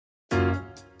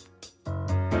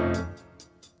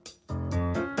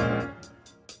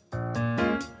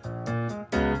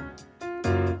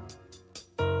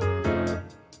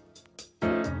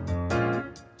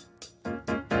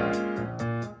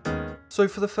So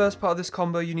for the first part of this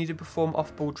combo, you need to perform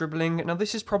off-ball dribbling. Now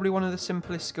this is probably one of the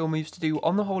simplest skill moves to do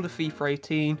on the whole of FIFA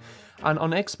 18. And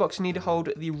on Xbox you need to hold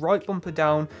the right bumper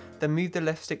down, then move the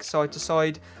left stick side to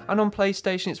side. And on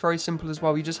PlayStation it's very simple as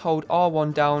well, you just hold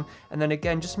R1 down, and then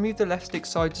again just move the left stick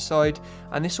side to side.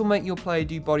 And this will make your player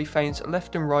do body feints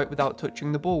left and right without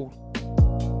touching the ball.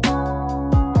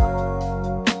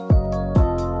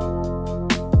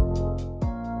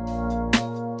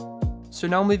 So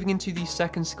now moving into the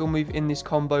second skill move in this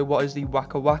combo, what is the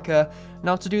Waka Waka.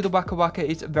 Now to do the Waka Waka,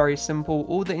 it's very simple.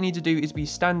 All that you need to do is be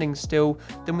standing still,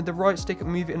 then with the right stick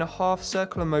move it in a half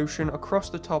circular motion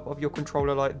across the top of your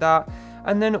controller like that,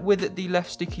 and then with the left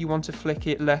stick you want to flick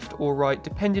it left or right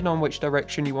depending on which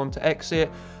direction you want to exit.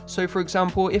 So for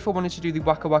example, if I wanted to do the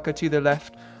Waka Waka to the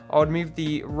left, I would move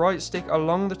the right stick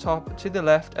along the top to the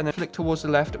left and then flick towards the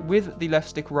left with the left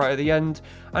stick right at the end.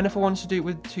 And if I wanted to do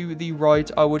it to the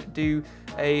right, I would do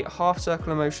a half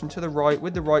circular motion to the right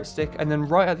with the right stick, and then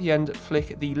right at the end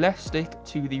flick the left stick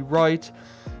to the right.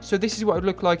 So this is what it would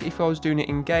look like if I was doing it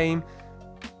in game.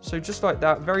 So just like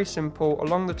that, very simple,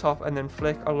 along the top and then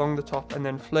flick, along the top and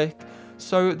then flick.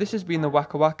 So this has been the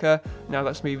Waka Waka. Now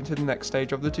let's move into the next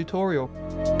stage of the tutorial.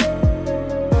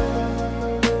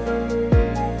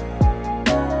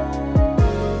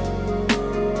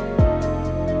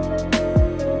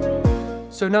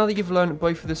 So now that you've learned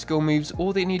both of the skill moves,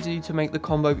 all that you need to do to make the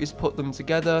combo is put them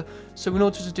together. So in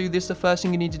order to do this, the first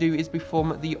thing you need to do is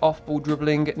perform the off-ball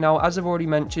dribbling. Now, as I've already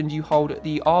mentioned, you hold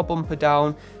the R bumper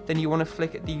down, then you want to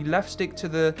flick the left stick to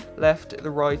the left,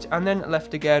 the right, and then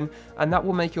left again, and that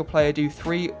will make your player do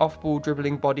 3 off-ball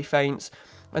dribbling body feints.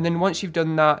 And then once you've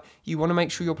done that, you want to make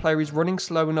sure your player is running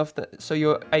slow enough so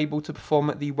you're able to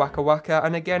perform the Waka Waka.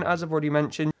 And again, as I've already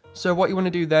mentioned, so what you want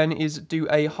to do then is do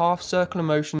a half circular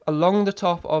motion along the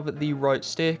top of the right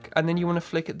stick, and then you want to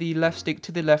flick the left stick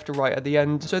to the left or right at the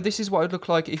end. So this is what it would look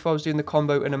like if I was doing the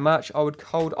combo in a match. I would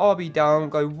hold RB down,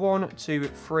 go 1, 2,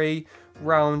 3,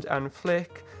 round and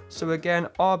flick. So again,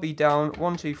 RB down,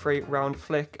 1, 2, 3, round,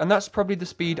 flick. And that's probably the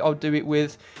speed I'll do it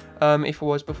with if I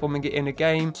was performing it in a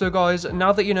game. So guys,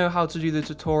 now that you know how to do the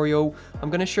tutorial, I'm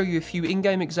going to show you a few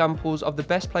in-game examples of the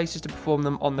best places to perform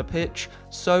them on the pitch.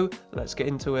 So let's get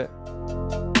into it.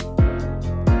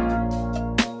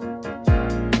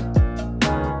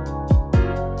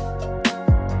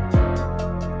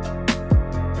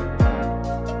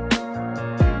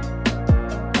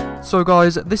 So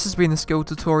guys, this has been the skill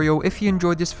tutorial. If you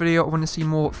enjoyed this video and want to see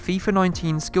more FIFA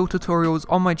 19 skill tutorials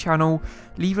on my channel,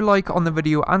 leave a like on the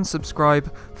video and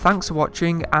subscribe. Thanks for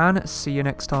watching and see you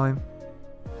next time.